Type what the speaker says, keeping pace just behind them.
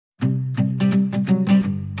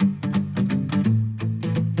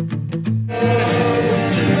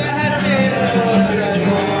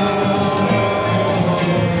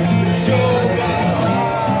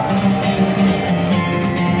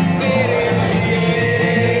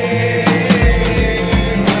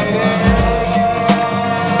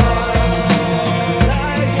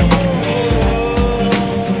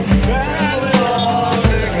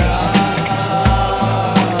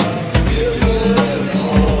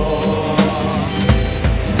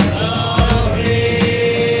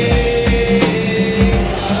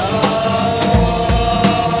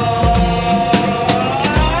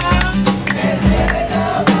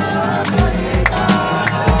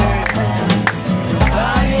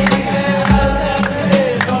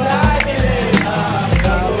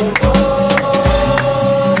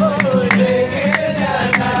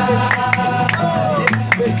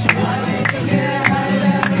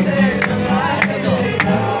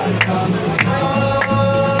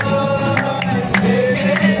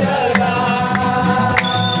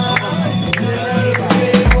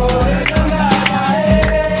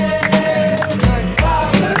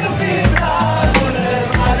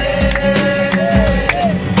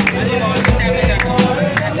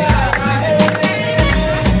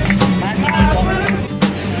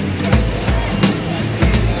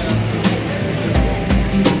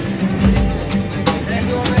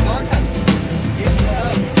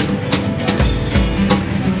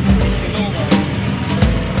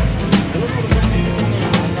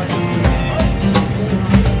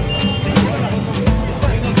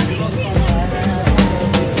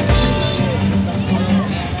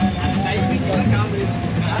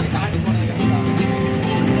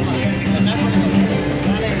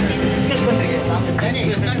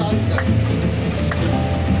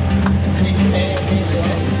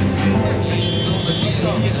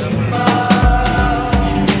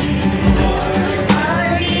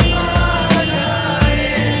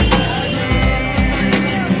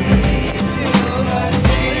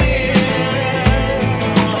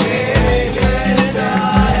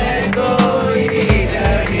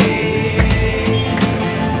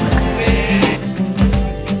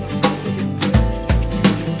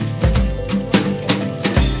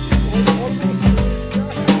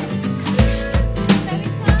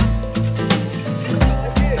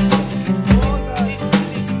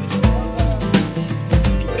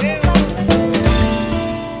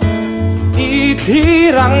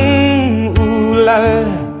răng ulal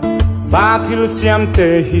batil siam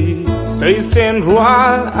tehi sei sen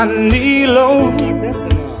rual an ni lo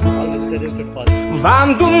van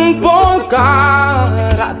dum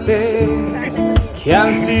pokarate kian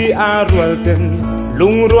si arwal ten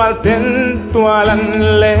lung rual ten tualan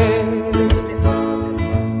le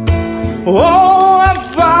o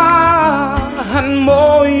afa han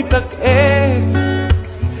moi tak e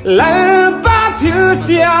lal batil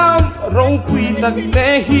siam rong pui tak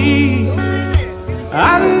tehi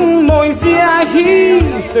an moi sia hi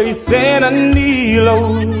sei sen an ni lo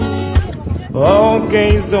o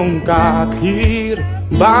cây dòng cà thir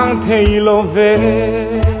bang thầy lo về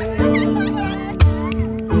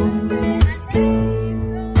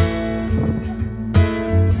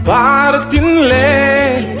bar tin le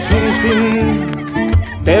tin tin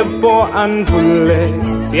te po an vule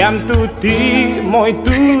siam tu ti moi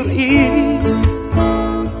tu i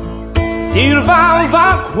sir vang va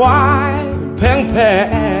khoai pheng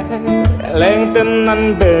pheng leng tên ăn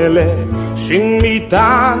bề lệ sinh mi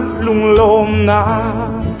tan lung lom na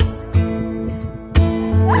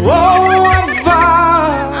wo va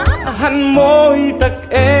han môi tak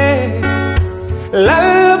e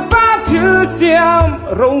lal ba thil siam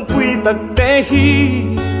rong pui tak te hi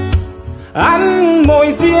an môi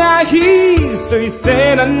zia hi soi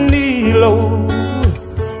sen an ni lo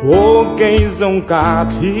wo cây dòng cà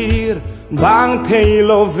thir bang thầy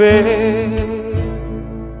lo về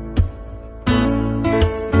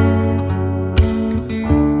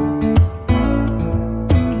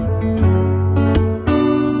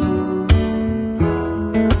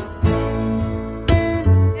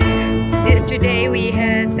Today we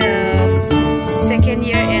had the second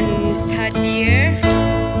year and third year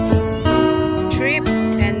trip,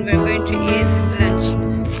 and we're going to eat lunch.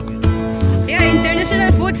 Yeah,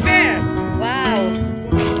 international food fair. Wow.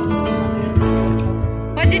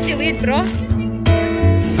 What did you eat, bro?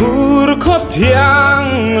 Phur khó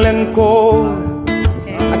thiang lên cô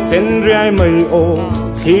sen rai mây ô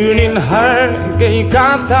thiếu nín har cây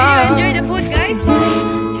cá ta. Do you enjoy the food, guys?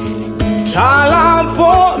 Cha la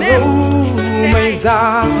po lu mây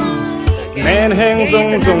ra men heng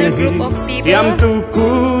zong zong hi siam tu ku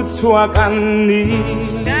chuak an ni.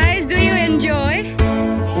 Guys, do you enjoy?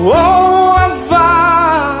 Wo ava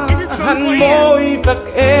han moi tak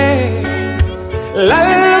e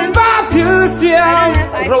lal ba thil siam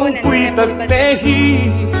rong pui tak te hi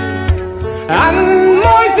an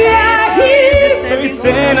moi sia hi soi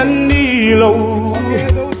sen an ni lo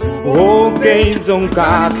o cây dòng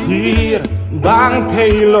cà thir bang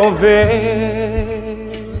thầy lo về.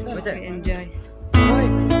 Enjoy.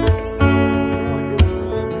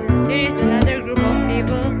 Here is another group of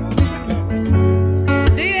people.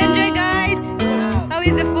 Do you enjoy, guys? How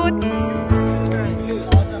is the food?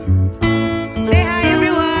 Say hi,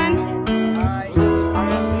 everyone.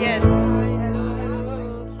 Yes.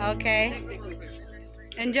 Okay.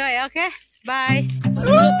 Enjoy. Okay. Bye.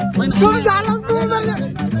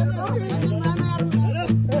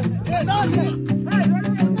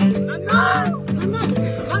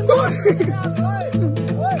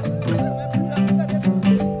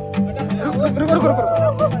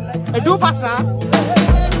 Do fast, huh?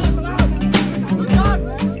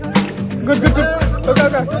 Good. Okay.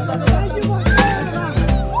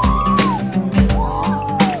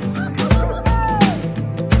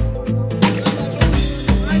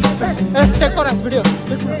 Take for us video.